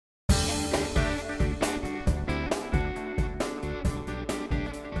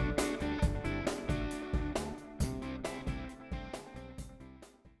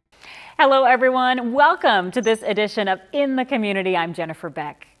Hello everyone, welcome to this edition of In the Community. I'm Jennifer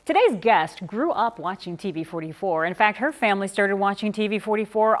Beck. Today's guest grew up watching TV 44. In fact, her family started watching TV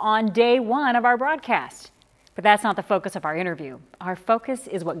 44 on day one of our broadcast. But that's not the focus of our interview. Our focus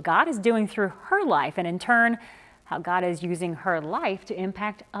is what God is doing through her life and in turn, how God is using her life to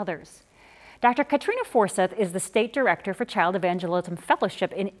impact others. Dr. Katrina Forseth is the State Director for Child Evangelism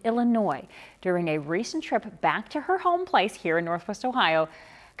Fellowship in Illinois. During a recent trip back to her home place here in Northwest Ohio,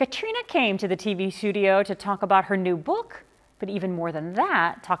 Katrina came to the TV studio to talk about her new book, but even more than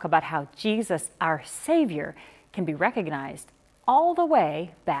that, talk about how Jesus, our Savior, can be recognized all the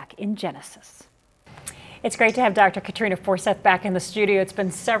way back in Genesis. It's great to have Dr. Katrina Forseth back in the studio. It's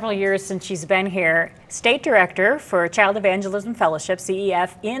been several years since she's been here. State Director for Child Evangelism Fellowship,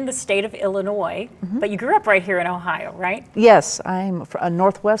 CEF, in the state of Illinois. But you grew up right here in Ohio, right? Yes, I'm a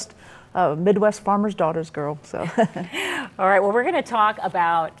Northwest, Midwest farmer's daughter's girl. So. All right, well, we're going to talk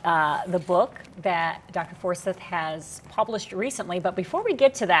about the book that Dr. Forseth has published recently. But before we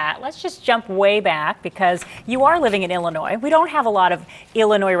get to that, let's just jump way back because you are living in Illinois. We don't have a lot of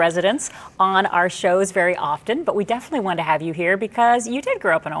Illinois residents on our shows very often, but we definitely want to have you here because you did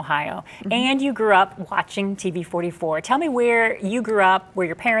grow up in Ohio and you grew up watching TV 44. Tell me where you grew up, where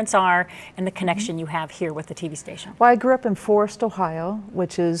your parents are, and the connection you have here with the TV station. Well, I grew up in Forest, Ohio,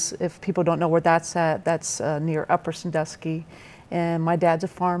 which is, if people don't know where that's at, that's near Upper Sandusky. And my dad's a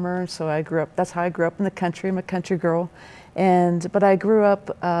farmer, so I grew up, that's how I grew up in the country. I'm a country girl. But I grew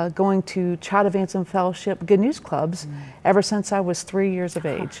up going to Child Evangelism Fellowship Good News Clubs ever since I was 3 years of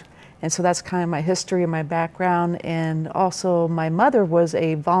age. And so that's kind of my history and my background. And also my mother was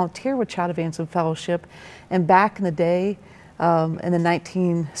a volunteer with Child Evangelism Fellowship. And back in the day, in the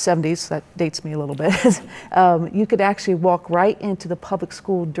 1970s, that dates me a little bit, you could actually walk right into the public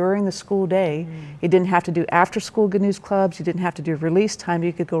school during the school day. You didn't have to do after school Good News Clubs, you didn't have to do release time,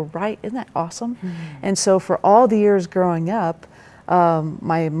 you could go right, isn't that awesome? And so for all the years growing up,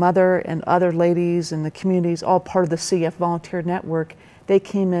 my mother and other ladies in the communities, all part of the CF Volunteer Network, they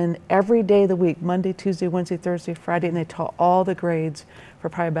came in every day of the week, Monday, Tuesday, Wednesday, Thursday, Friday, and they taught all the grades for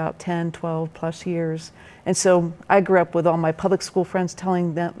probably about 10, 12 plus years. And so I grew up with all my public school friends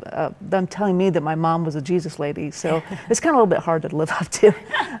telling them telling me that my mom was a Jesus lady. So it's kind of a little bit hard to live up to.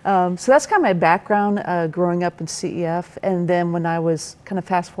 So that's kind of my background growing up in CEF. And then when I was kind of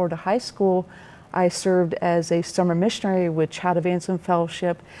fast forward to high school, I served as a summer missionary with Child Evangelism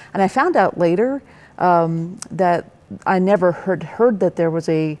Fellowship. And I found out later that I never heard that there was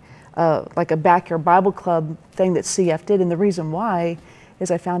a like a backyard Bible club thing that CF did. And the reason why is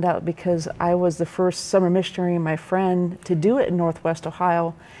I found out because I was the first summer missionary and my friend to do it in Northwest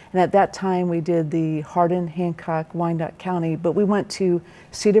Ohio. And at that time we did the Hardin, Hancock, Wyandotte County, but we went to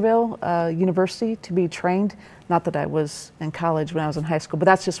Cedarville University to be trained. Not that I was in college when I was in high school, but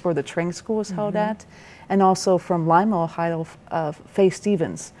that's just where the training school was held at. And also from Lima, Ohio, Faye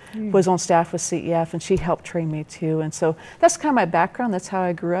Stevens was on staff with CEF and she helped train me too. And so that's kind of my background. That's how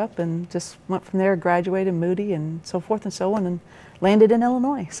I grew up and just went from there, graduated Moody and so forth and so on, and landed in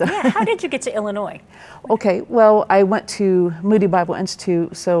Illinois. So. Yeah, how did you get to Illinois? Okay, well, I went to Moody Bible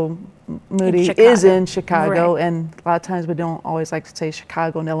Institute, so Moody is in Chicago, and a lot of times we don't always like to say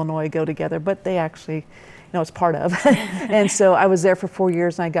Chicago and Illinois go together, but they actually, it's part of. And so I was there for 4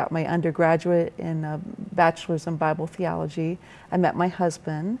 years and I got my undergraduate in bachelor's in Bible theology. I met my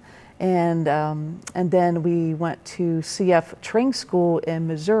husband and then we went to CF training school in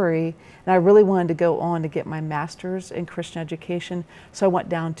Missouri, and I really wanted to go on to get my master's in Christian education. So I went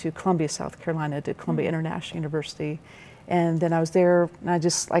down to Columbia, South Carolina, to Columbia International University. And then I was there, and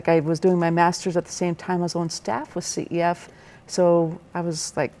I was doing my master's at the same time I was on staff with CEF. So I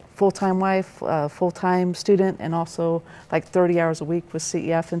was like full-time wife, full-time student, and also like 30 hours a week with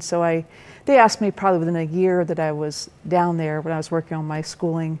CEF. And so they asked me probably within a year that I was down there when I was working on my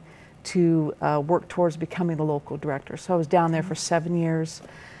schooling to work towards becoming the local director. So I was down there for 7 years.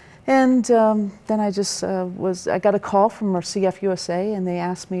 And then I got a call from our CF USA, and they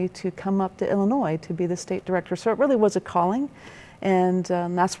asked me to come up to Illinois to be the state director. So it really was a calling. And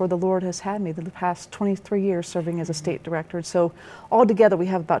that's where the Lord has had me the past 23 years serving as a state director. So altogether we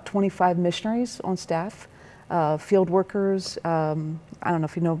have about 25 missionaries on staff, field workers. I don't know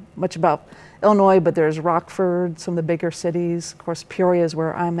if you know much about Illinois, but there's Rockford, some of the bigger cities. Of course, Peoria is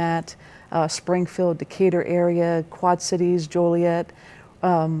where I'm at, Springfield, Decatur area, Quad Cities, Joliet.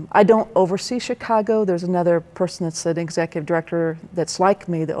 I don't oversee Chicago. There's another person that's an executive director that's like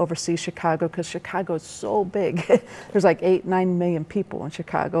me that oversees Chicago, because Chicago is so big. There's like 8-9 million people in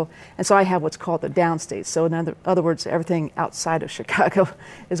Chicago. And so I have what's called the downstate. So in other words, everything outside of Chicago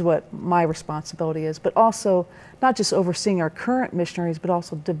is what my responsibility is. But also not just overseeing our current missionaries, but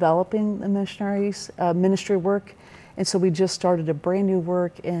also developing the missionaries, ministry work. And so we just started a brand new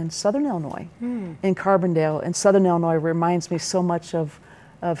work in Southern Illinois, in Carbondale. And Southern Illinois reminds me so much of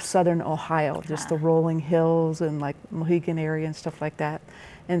Southern Ohio, just the rolling hills and like Mohegan area and stuff like that.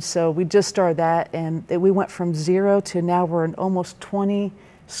 And so we just started that, and we went from 0 to now we're in almost 20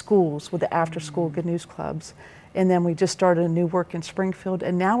 schools with the after school Good News Clubs. And then we just started a new work in Springfield,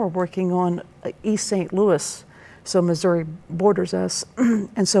 and now we're working on East St. Louis. So Missouri borders us,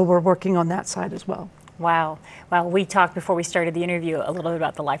 and so we're working on that side as well. Wow. Well, we talked before we started the interview a little bit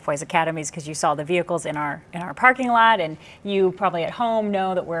about the LifeWise Academies, because you saw the vehicles in our parking lot, and you probably at home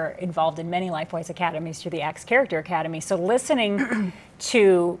know that we're involved in many LifeWise Academies through the Acts Character Academy. So listening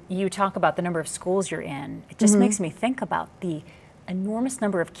to you talk about the number of schools you're in, it just makes me think about the enormous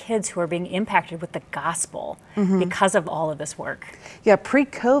number of kids who are being impacted with the gospel because of all of this work. Yeah,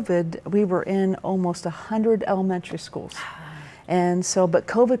 pre-COVID, we were in almost 100 elementary schools. And so, but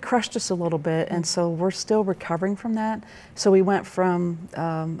COVID crushed us a little bit, and so we're still recovering from that. So we went from,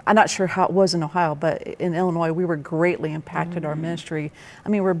 I'm not sure how it was in Ohio, but in Illinois, we were greatly impacted, our ministry. I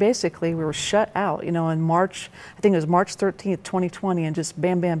mean, we were shut out, you know, in March, I think it was March 13th, 2020, and just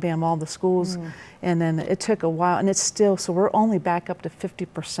bam, bam, bam, all the schools. And then it took a while, and it's still, so we're only back up to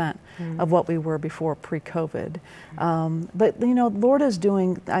 50% of what we were before pre-COVID. But, you know, Lord is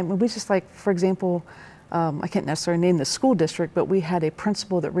doing, I mean, we just like, for example, I can't necessarily name the school district, but we had a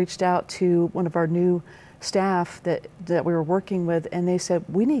principal that reached out to one of our new staff that we were working with, and they said,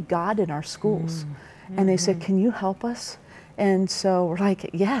 we need God in our schools. And they said, can you help us? And so we're like,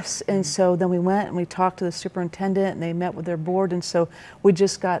 yes. And so then we went and we talked to the superintendent, and they met with their board. And so we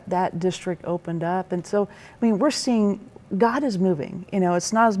just got that district opened up. And so, I mean, we're seeing God is moving. You know,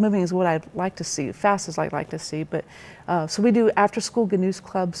 it's not as moving as what I'd like to see, fast as I'd like to see, but so we do after-school Good News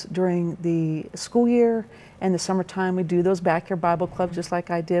Clubs during the school year, and the summertime we do those backyard Bible clubs just like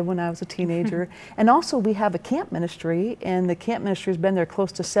I did when I was a teenager. And also we have a camp ministry, and the camp ministry has been there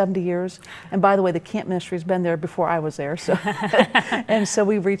close to 70 years. And by the way, the camp ministry has been there before I was there. So, and so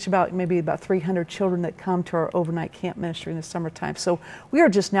we reach maybe about 300 children that come to our overnight camp ministry in the summertime. So we are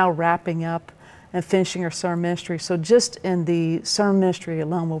just now wrapping up and finishing our summer ministry. So just in the summer ministry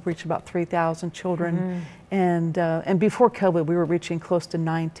alone, we'll reach about 3,000 children. And before COVID, we were reaching close to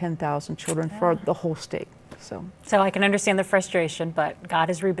 9,000-10,000 children for the whole state. So I can understand the frustration, but God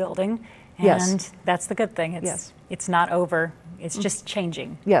is rebuilding, and that's the good thing. It's not over. It's just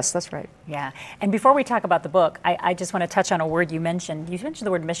changing. Yes, that's right. Yeah. And before we talk about the book, I just want to touch on a word you mentioned. You mentioned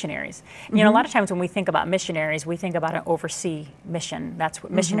the word missionaries. You know, a lot of times when we think about missionaries, we think about an overseas mission. That's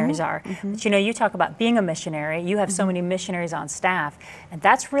what missionaries are. But you know, you talk about being a missionary. You have so many missionaries on staff, and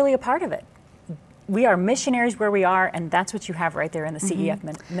that's really a part of it. We are missionaries where we are, and that's what you have right there in the CEF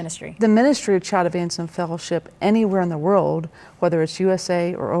ministry. The ministry of Child Evangelism Fellowship, anywhere in the world, whether it's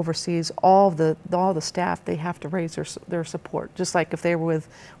USA or overseas, all the staff, they have to raise their support. Just like if they were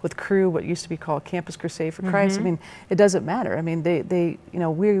with Cru, what used to be called Campus Crusade for Christ. I mean, it doesn't matter. I mean, they you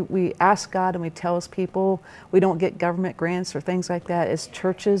know, we ask God and we tell His people. We don't get government grants or things like that. It's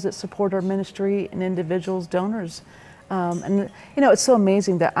churches that support our ministry and individuals, donors. And you know, it's so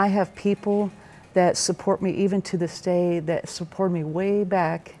amazing that I have people that support me even to this day, that supported me way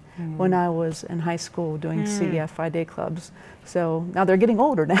back when I was in high school doing CEF 5-day clubs. So now they're getting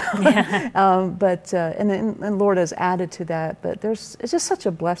older now. But and Lord has added to that. But it's just such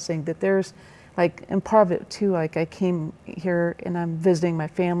a blessing that there's, like, and part of it too, like I came here and I'm visiting my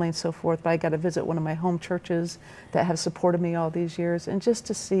family and so forth, but I got to visit one of my home churches that have supported me all these years, and just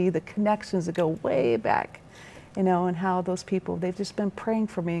to see the connections that go way back. You know, and how those people, they've just been praying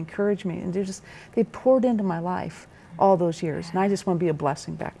for me, encouraged me, and they poured into my life all those years, and I just want to be a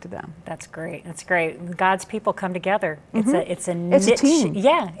blessing back to them. That's great. That's great. God's people come together. It's a team.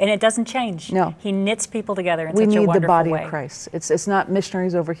 Yeah, and it doesn't change. No, He knits people together in such a wonderful way. We need the body of Christ. It's not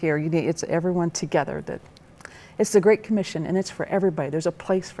missionaries over here. It's everyone together. It's the Great Commission, and it's for everybody. There's a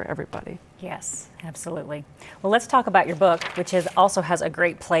place for everybody. Yes, absolutely. Well, let's talk about your book, which also has a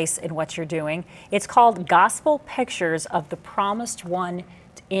great place in what you're doing. It's called Gospel Pictures of the Promised One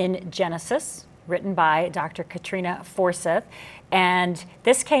in Genesis, written by Dr. Katrina Forseth. And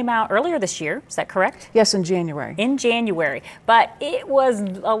this came out earlier this year, is that correct? Yes, in January. In January. But it was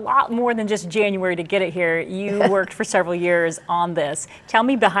a lot more than just January to get it here. You worked for several years on this. Tell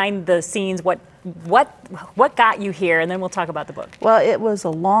me behind the scenes what got you here, and then we'll talk about the book. Well, it was a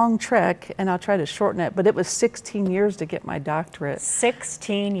long trek, and I'll try to shorten it, but it was 16 years to get my doctorate.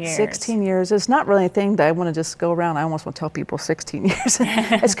 16 years. 16 years. It's not really a thing that I want to just go around. I almost want to tell people 16 years.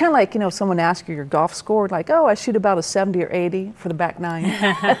 It's kind of like, someone asks you your golf score, like, oh, I shoot about a 70 or 80 for the back nine.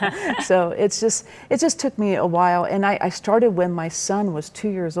 So it just took me a while, and I started when my son was 2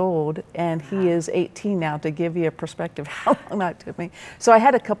 years old, and he is 18 now, to give you a perspective how long that took me. So I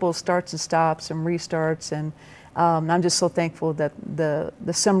had a couple of starts and stops and restarts, and I'm just so thankful that the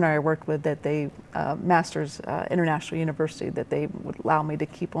seminary I worked with, that they Masters International University, that they would allow me to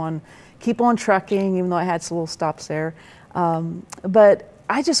keep on trucking, even though I had some little stops there. But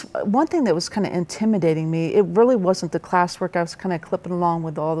one thing that was kind of intimidating me, it really wasn't the classwork. I was kind of clipping along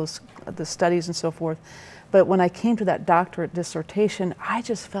with all the studies and so forth. But when I came to that doctorate dissertation, I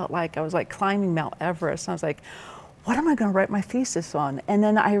just felt like I was like climbing Mount Everest. I was like, what am I going to write my thesis on? And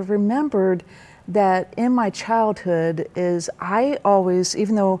then I remembered that in my childhood I always,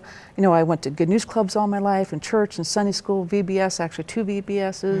 even though, I went to good news clubs all my life, and church and Sunday school, VBS, actually 2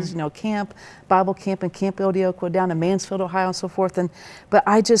 VBSs, camp, Bible camp and Camp Ilioqua down in Mansfield, Ohio, and so forth. But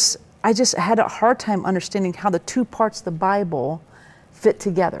I just had a hard time understanding how the two parts of the Bible fit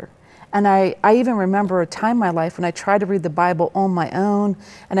together. And I even remember a time in my life when I tried to read the Bible on my own,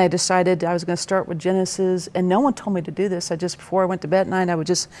 and I decided I was going to start with Genesis, and no one told me to do this. Before I went to bed at night, I would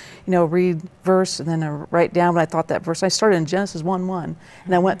just, read verse and then write down what I thought that verse. I started in Genesis 1:1,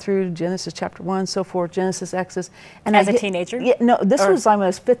 and I went through Genesis chapter 1, so forth, Genesis, Exodus. And As a teenager? Yeah, no, this was when I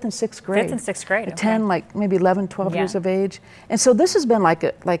was 5th and 6th grade. 5th and 6th grade, okay. 10, like maybe 11, 12 years of age. And so this has been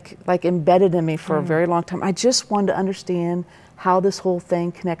like embedded in me for a very long time. I just wanted to understand how this whole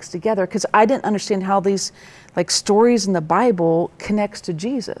thing connects together, because I didn't understand how these stories in the Bible connects to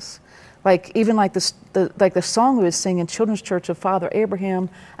Jesus. Even the song we was singing in children's church of Father Abraham.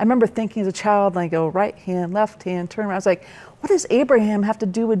 I remember thinking as a child, I go right hand, left hand, turn around. I was like, what does Abraham have to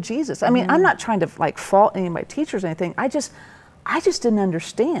do with Jesus? I mean, I'm not trying to fault any of my teachers or anything. I just didn't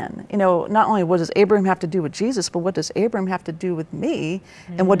understand. Not only what does Abraham have to do with Jesus, but what does Abraham have to do with me?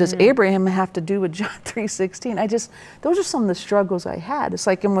 And what does Abraham have to do with John 3:16? Those are some of the struggles I had. It's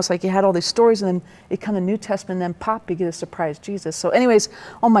almost like you had all these stories, and then it come the New Testament, and then pop, you get a surprise Jesus. So anyways,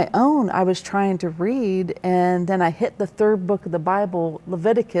 on my own, I was trying to read, and then I hit the 3rd book of the Bible,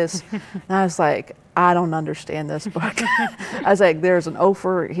 Leviticus, and I was like, I don't understand this book. I was like, there's an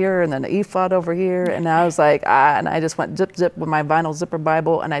ophir here and then an ephod over here. And I was like, and I just went zip, zip with my vinyl zipper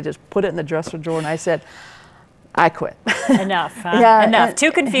Bible, and I just put it in the dresser drawer, and I said, I quit. Enough, huh? Yeah, enough.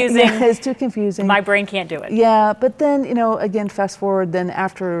 Too confusing. Yeah, it's too confusing. My brain can't do it. Yeah, but then, again, fast forward, then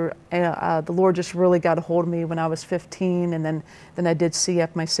after the Lord just really got a hold of me when I was 15, and then I did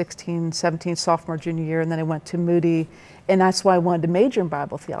CF my 16, 17, sophomore, junior year, and then I went to Moody, and that's why I wanted to major in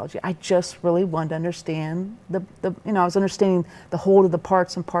Bible theology. I just really wanted to understand I was understanding the whole of the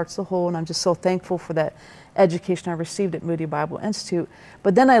parts and parts of the whole, and I'm just so thankful for that education I received at Moody Bible Institute.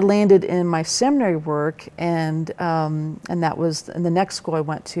 But then I landed in my seminary work, and that was in the next school I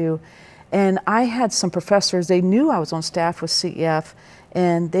went to. And I had some professors, they knew I was on staff with CEF,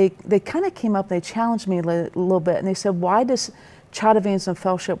 and they kind of came up, they challenged me a little bit, and they said, why does Child Evangelism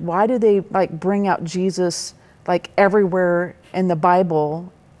Fellowship, why do they bring out Jesus everywhere in the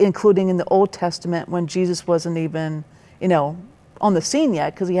Bible, including in the Old Testament, when Jesus wasn't even, on the scene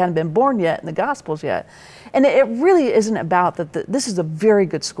yet, because he hadn't been born yet in the Gospels yet. And it really isn't about that. This is a very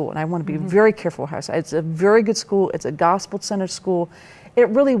good school, and I want to be very careful how I say it. It's a very good school. It's a gospel-centered school. It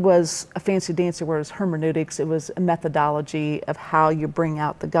really was a fancy dancy word. It was hermeneutics. It was a methodology of how you bring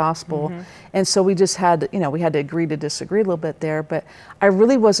out the gospel. And so we just had, we had to agree to disagree a little bit there. But I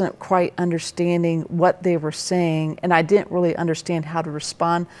really wasn't quite understanding what they were saying, and I didn't really understand how to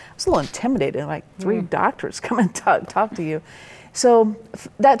respond. I was a little intimidated, like 3 doctors come and talk to you. So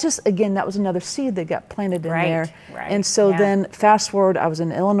that just, again, that was another seed that got planted in there. Right. And so then fast forward, I was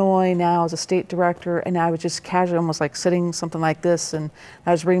in Illinois now as a state director, and I was just casually, almost like sitting something like this, and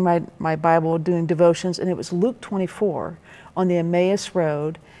I was reading my Bible, doing devotions, and it was Luke 24 on the Emmaus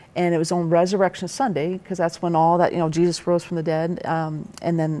Road, and it was on Resurrection Sunday, because that's when all that, Jesus rose from the dead,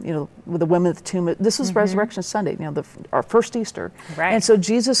 and then, with the women at the tomb. This was Resurrection Sunday, our first Easter. Right. And so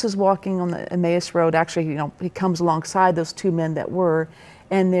Jesus is walking on the Emmaus Road. Actually, he comes alongside those 2 men that were,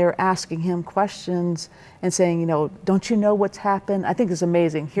 and they're asking him questions and saying, don't you know what's happened? I think it's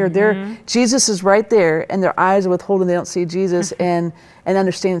amazing. Here, Jesus is right there, and their eyes are withholding. They don't see Jesus and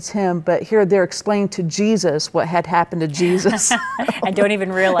understand it's him. But here they're explaining to Jesus what had happened to Jesus. And don't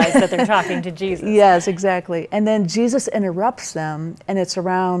even realize that they're talking to Jesus. Yes, exactly. And then Jesus interrupts them, and it's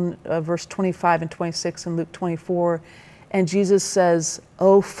around verse 25 and 26 in Luke 24. And Jesus says,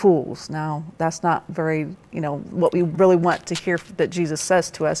 "Oh, fools." Now, that's not very, what we really want to hear that Jesus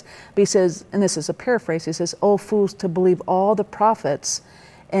says to us. But he says, and this is a paraphrase, he says, "Oh, fools, to believe all the prophets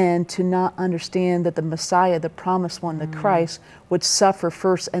and to not understand that the Messiah, the promised one, the Christ, would suffer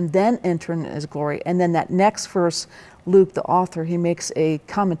first and then enter in his glory." And then that next verse, Luke, the author, he makes a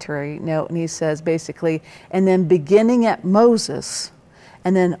commentary note, and he says basically, "And then beginning at Moses,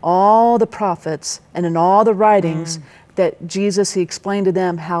 and then all the prophets, and in all the writings, that Jesus, he explained to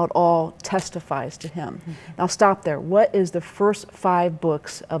them how it all testifies to him." Now stop there. What is the first 5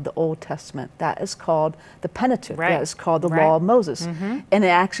 books of the Old Testament? That is called the Pentateuch. Right. That is called the Law of Moses. And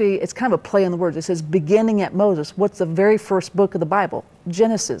it's kind of a play on the words. It says beginning at Moses. What's the very first book of the Bible?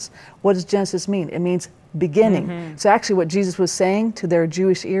 Genesis. What does Genesis mean? It means beginning. So actually what Jesus was saying to their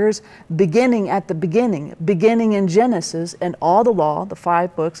Jewish ears, beginning at the beginning in Genesis, and all the law, the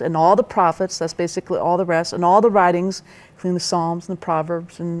 5 books, and all the prophets, that's basically all the rest, and all the writings, including the Psalms and the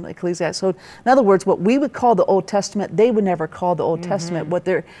Proverbs and Ecclesiastes. So in other words, what we would call the Old Testament, they would never call the Old Testament.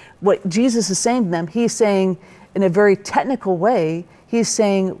 What Jesus is saying to them, he's saying in a very technical way, he's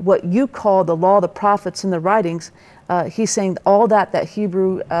saying what you call the law, the prophets, and the writings, he's saying all that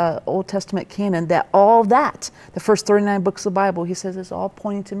Hebrew Old Testament canon, that all that, the first 39 books of the Bible, he says is all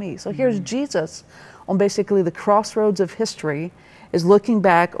pointing to me. So here's Jesus on basically the crossroads of history, is looking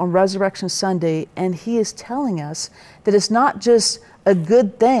back on Resurrection Sunday, and he is telling us that it's not just a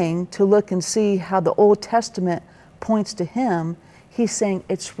good thing to look and see how the Old Testament points to him. He's saying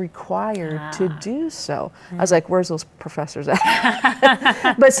it's required to do so. I was like, where's those professors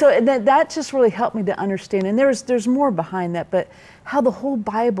at? But so that just really helped me to understand. And there's more behind that, but how the whole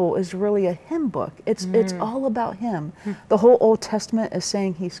Bible is really a hymn book. It's all about him. The whole Old Testament is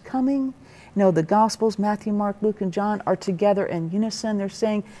saying he's coming. The Gospels, Matthew, Mark, Luke, and John, are together in unison. They're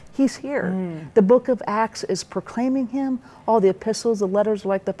saying he's here. The book of Acts is proclaiming him. All the epistles, the letters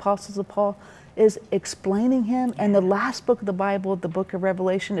like the apostles of Paul, is explaining him. And the last book of the Bible, the book of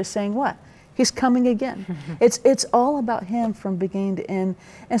Revelation, is saying what? He's coming again. It's all about him from beginning to end.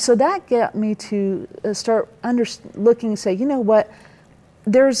 And so that got me to start looking and say, you know what?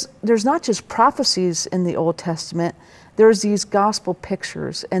 There's not just prophecies in the Old Testament. There's these gospel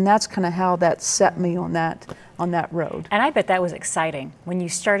pictures, and that's kind of how that set me on that road. And I bet that was exciting when you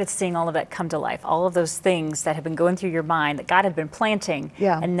started seeing all of that come to life, all of those things that have been going through your mind that God had been planting,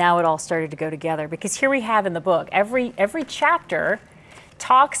 and now it all started to go together. Because here we have in the book, every chapter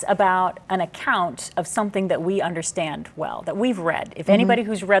talks about an account of something that we understand well, that we've read. If anybody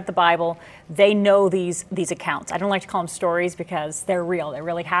who's read the Bible, they know these accounts. I don't like to call them stories because they're real. They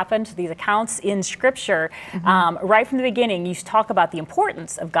really happened. These accounts in Scripture, right from the beginning, you talk about the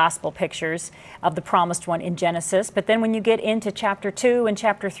importance of gospel pictures of the promised one in Genesis. But then when you get into chapter 2 and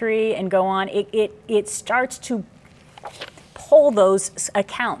chapter 3 and go on, it starts to pull those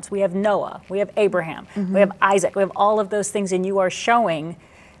accounts. We have Noah, we have Abraham, we have Isaac, we have all of those things, and you are showing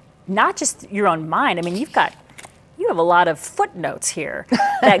not just your own mind. I mean, you have a lot of footnotes here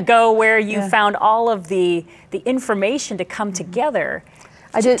that go where you found all of the information to come together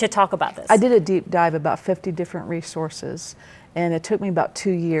to talk about this. I did a deep dive, about 50 different resources, and it took me about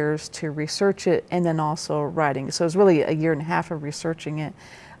 2 years to research it and then also writing. So it was really a year and a half of researching it.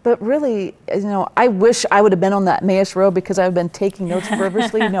 But really, I wish I would have been on that Emmaus Road, because I've been taking notes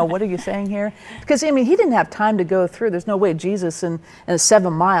fervently. What are you saying here? Because, he didn't have time to go through. There's no way Jesus in a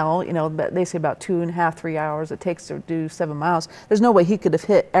 7 mile, they say about 2.5, 3 hours it takes to do 7 miles. There's no way he could have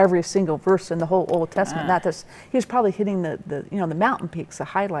hit every single verse in the whole Old Testament. He was probably hitting the mountain peaks, the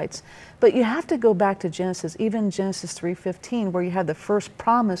highlights. But you have to go back to Genesis, even Genesis 3:15, where you have the first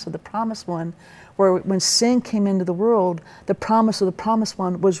promise of the promised one, where when sin came into the world, the promise of the promised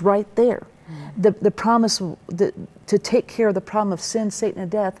one was right there. The promise to take care of the problem of sin, Satan,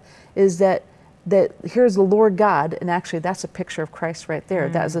 and death is that here's the Lord God, and actually that's a picture of Christ right there.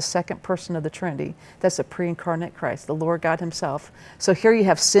 That is the second person of the Trinity. That's the pre-incarnate Christ, the Lord God himself. So here you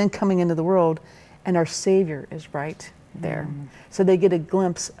have sin coming into the world, and our Savior is right there. So they get a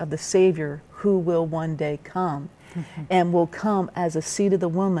glimpse of the Savior who will one day come. And will come as a seed of the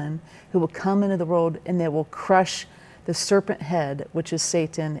woman, who will come into the world, and they will crush the serpent head, which is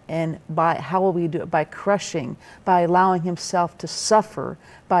Satan, and by how will we do it? By crushing, by allowing himself to suffer,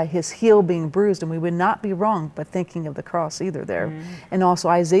 by his heel being bruised. And we would not be wrong by thinking of the cross either there. And also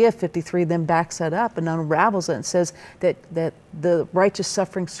Isaiah 53 then backs that up and unravels it and says that the righteous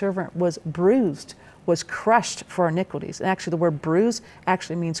suffering servant was bruised, was crushed for our iniquities. And actually the word bruise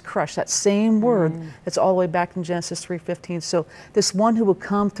actually means crush. That same word that's all the way back in Genesis 3:15. So this one who will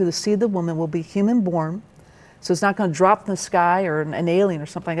come through the seed of the woman will be human born. So it's not going to drop in the sky or an alien or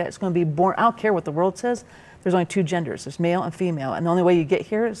something like that. It's going to be born. I don't care what the world says. There's only two genders. There's male and female. And the only way you get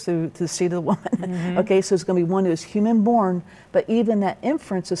here is through the seed of the woman. Okay, so it's going to be one who is human born. But even that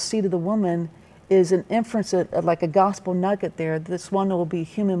inference of seed of the woman is an inference of like a gospel nugget there. This one who will be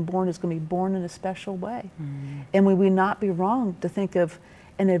human born is going to be born in a special way. And we would not be wrong to think of,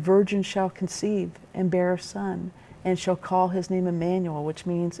 and a virgin shall conceive and bear a son, and shall call his name Emmanuel, which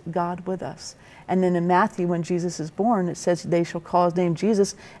means God with us. And then in Matthew, when Jesus is born, it says they shall call his name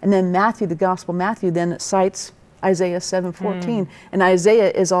Jesus. And then Matthew, the Gospel Matthew, then cites Isaiah 7:14. And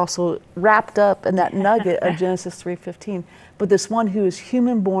Isaiah is also wrapped up in that nugget of Genesis 3:15. But this one who is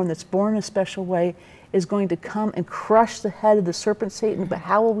human born, that's born in a special way, is going to come and crush the head of the serpent Satan. But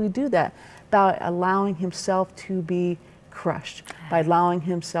how will we do that? By allowing himself to be crushed, by allowing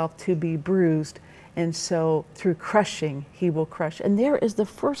himself to be bruised. And so through crushing, he will crush. And there is the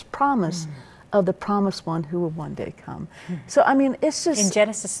first promise of the promised one who will one day come. So, I mean, it's just... In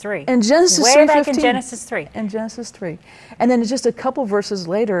Genesis 3. In Genesis 3:15. Way back in Genesis 3. In Genesis 3. And then just a couple verses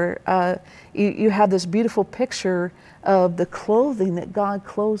later, you have this beautiful picture of the clothing that God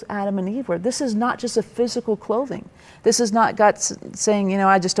clothes Adam and Eve with. This is not just a physical clothing. This is not God saying, you know,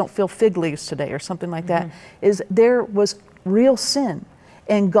 I just don't feel fig leaves today or something like that. There was real sin.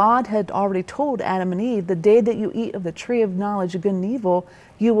 And God had already told Adam and Eve, the day that you eat of the tree of knowledge of good and evil,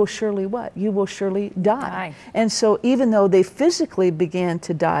 you will surely what? You will surely die. And so even though they physically began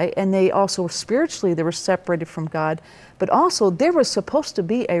to die, and they also spiritually, they were separated from God, but also there was supposed to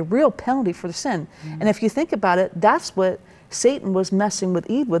be a real penalty for the sin. And if you think about it, that's what Satan was messing with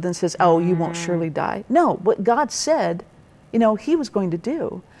Eve with and says, oh, you won't surely die. No, what God said, you know, he was going to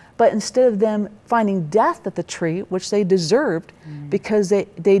do. But instead of them finding death at the tree, which they deserved because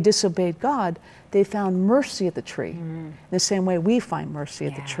they disobeyed God, they found mercy at the tree. In the same way we find mercy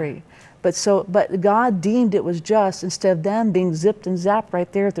at the tree. But God deemed it was just, instead of them being zipped and zapped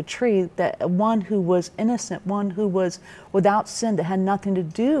right there at the tree, that one who was innocent, one who was without sin, that had nothing to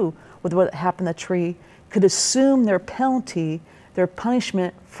do with what happened at the tree, could assume their penalty, their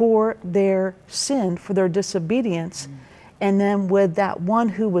punishment for their sin, for their disobedience. And then with that one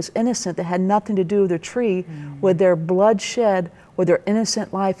who was innocent, that had nothing to do with the tree, with their blood shed, with their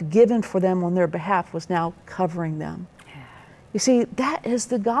innocent life given for them on their behalf, was now covering them. You see, that is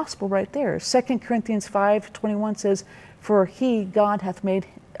the gospel right there. 2 Corinthians 5:21 says, for he, God, hath made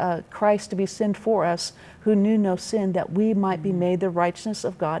Christ to be sin for us, who knew no sin, that we might be made the righteousness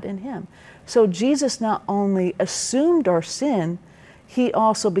of God in him. So Jesus not only assumed our sin, he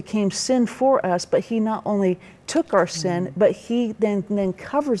also became sin for us, but he not only took our sin, but he then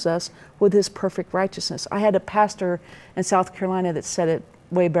covers us with his perfect righteousness. I had a pastor in South Carolina that said it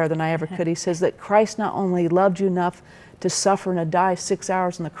way better than I ever could. He says that Christ not only loved you enough to suffer and to die 6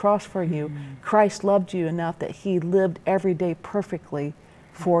 hours on the cross for you, Christ loved you enough that he lived every day perfectly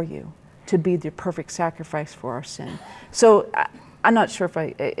for you, to be the perfect sacrifice for our sin. So I'm not sure if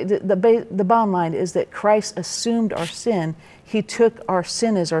the bottom line is that Christ assumed our sin. He took our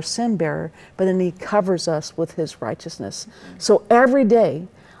sin as our sin bearer, but then he covers us with his righteousness. So every day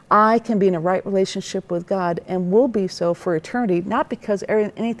I can be in a right relationship with God, and will be so for eternity, not because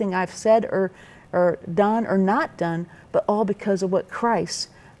anything I've said or done or not done, but all because of what Christ,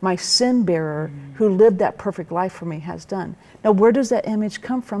 my sin bearer, who lived that perfect life for me, has done. Now, where does that image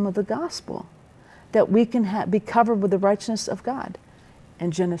come from of the gospel? That we can be covered with the righteousness of God. In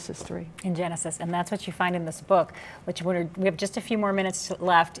Genesis 3. In Genesis, and that's what you find in this book, which we have just a few more minutes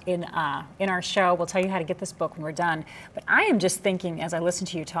left in our show. We'll tell you how to get this book when we're done. But I am just thinking, as I listen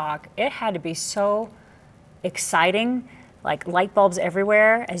to you talk, it had to be so exciting, like light bulbs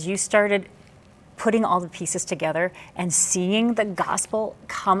everywhere, as you started putting all the pieces together and seeing the gospel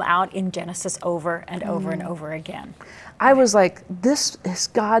come out in Genesis over and over and over again. I was like, this is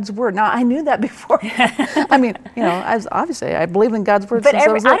God's word. Now, I knew that before. I mean, you know, obviously I believe in God's word. But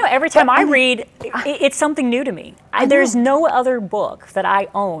every time I read, it's something new to me. There's no other book that I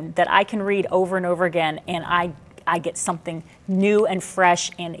own that I can read over and over again, and I get something new and fresh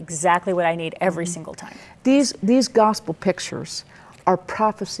and exactly what I need every single time. These gospel pictures are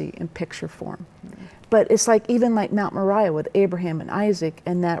prophecy in picture form. But it's like even like Mount Moriah with Abraham and Isaac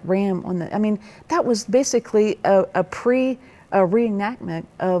and that ram on the, I mean, that was basically a reenactment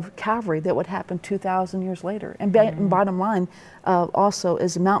of Calvary that would happen 2,000 years later. And, and bottom line also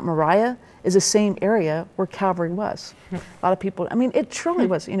is Mount Moriah is the same area where Calvary was. A lot of people, I mean, it truly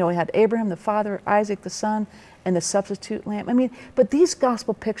was, you know, we had Abraham the father, Isaac the son, and the substitute lamb. I mean, but these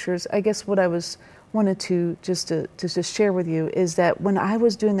gospel pictures, I guess what I wanted to just share with you is that when I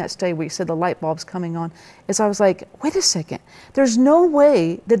was doing that study where you said the light bulbs coming on, is I was like, wait a second, there's no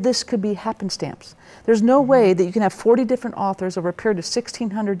way that this could be happenstance. There's no way that you can have 40 different authors over a period of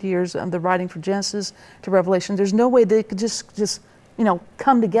 1,600 years of the writing from Genesis to Revelation. There's no way they could just you know,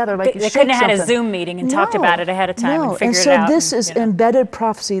 come together like they couldn't have had a Zoom meeting and talked about it ahead of time and figured it out. And so this is embedded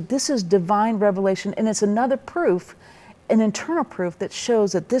prophecy. This is divine revelation, and it's another proof, an internal proof that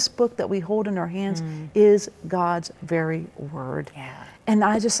shows that this book that we hold in our hands is God's very word. Yeah. And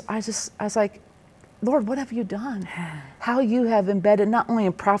I was like, Lord, what have you done? How you have embedded not only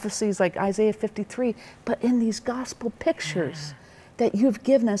in prophecies like Isaiah 53, but in these gospel pictures that you've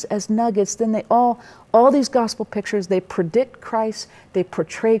given us as nuggets. Then they all these gospel pictures, they predict Christ, they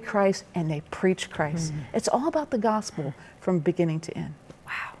portray Christ, and they preach Christ. It's all about the gospel from beginning to end.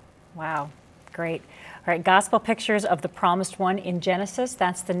 Wow. Wow. Great. All right, Gospel Pictures of the Promised One in Genesis.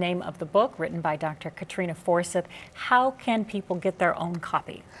 That's the name of the book, written by Dr. Katrina Forseth. How can people get their own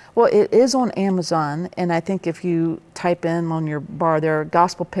copy? Well, it is on Amazon, and I think if you type in on your bar there,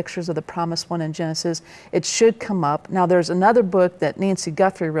 Gospel Pictures of the Promised One in Genesis, it should come up. Now, there's another book that Nancy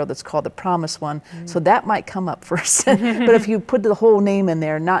Guthrie wrote that's called The Promised One, so that might come up first. But if you put the whole name in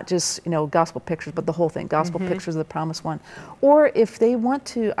there, not just, you know, Gospel Pictures, but the whole thing, Gospel Pictures of the Promised One. Or if they want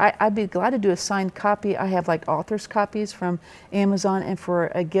to, I'd be glad to do a signed copy. I have like author's copies from Amazon, and for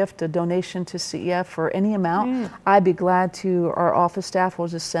a gift, a donation to CEF for any amount, I'd be glad to, our office staff will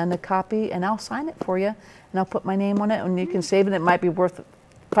just send a copy and I'll sign it for you and I'll put my name on it and you can save it. It might be worth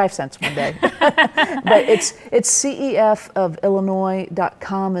 5 cents one day. But it's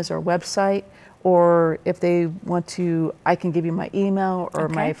cefofillinois.com is our website. Or if they want to, I can give you my email or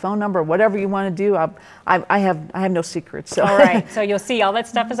my phone number, whatever you want to do. I have no secrets. So. All right, so you'll see all that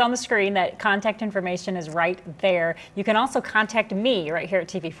stuff is on the screen. That contact information is right there. You can also contact me right here at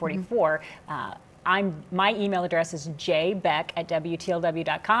TV44. My email address is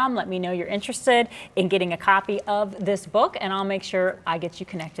jbeck@WTLW.com. Let me know you're interested in getting a copy of this book, and I'll make sure I get you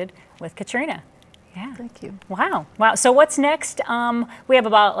connected with Katrina. Yeah. Thank you. Wow. Wow. So what's next? We have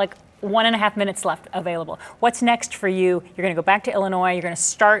about like 1.5 minutes left available. What's next for you? You're going to go back to Illinois. You're going to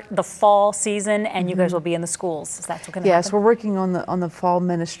start the fall season, and you guys will be in the schools. Is that what's going to happen? Yes, we're working on the fall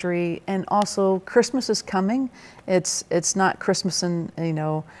ministry, and also Christmas is coming. It's not Christmas in, you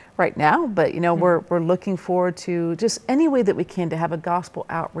know, right now, but you know we're looking forward to just any way that we can to have a gospel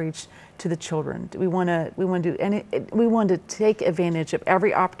outreach to the children. We want to take advantage of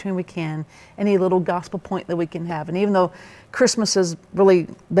every opportunity we can, any little gospel point that we can have. And even though Christmas has really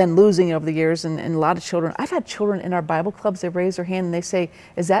been losing over the years, and a lot of children, I've had children in our Bible clubs, they raise their hand and they say,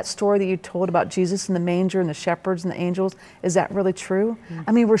 is that story that you told about Jesus in the manger and the shepherds and the angels, is that really true?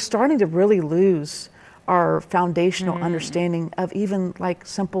 I mean, we're starting to really lose our foundational understanding of even like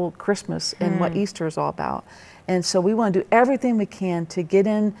simple Christmas and what Easter is all about. And so we want to do everything we can to get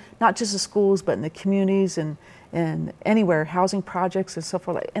in, not just the schools, but in the communities and anywhere, housing projects and so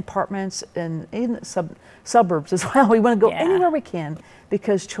forth, like apartments and even suburbs as well. We want to go anywhere we can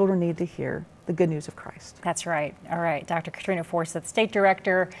because children need to hear the good news of Christ. That's right. All right. Dr. Katrina Forseth, State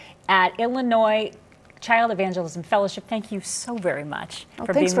Director at Illinois Child Evangelism Fellowship. Thank you so very much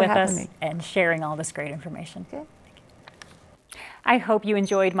for being with us and sharing all this great information. Okay. I hope you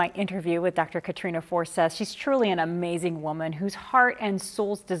enjoyed my interview with Dr. Katrina Forseth. She's truly an amazing woman whose heart and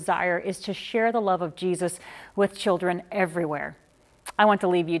soul's desire is to share the love of Jesus with children everywhere. I want to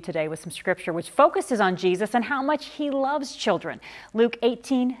leave you today with some scripture which focuses on Jesus and how much he loves children. Luke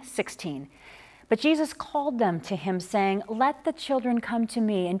 18:16. But Jesus called them to him, saying, "Let the children come to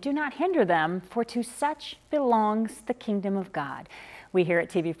me, and do not hinder them, for to such belongs the kingdom of God." We here at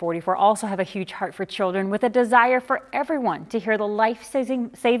TV44 also have a huge heart for children with a desire for everyone to hear the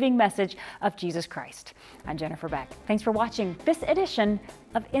life-saving message of Jesus Christ. I'm Jennifer Beck. Thanks for watching this edition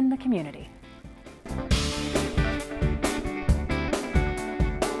of In the Community.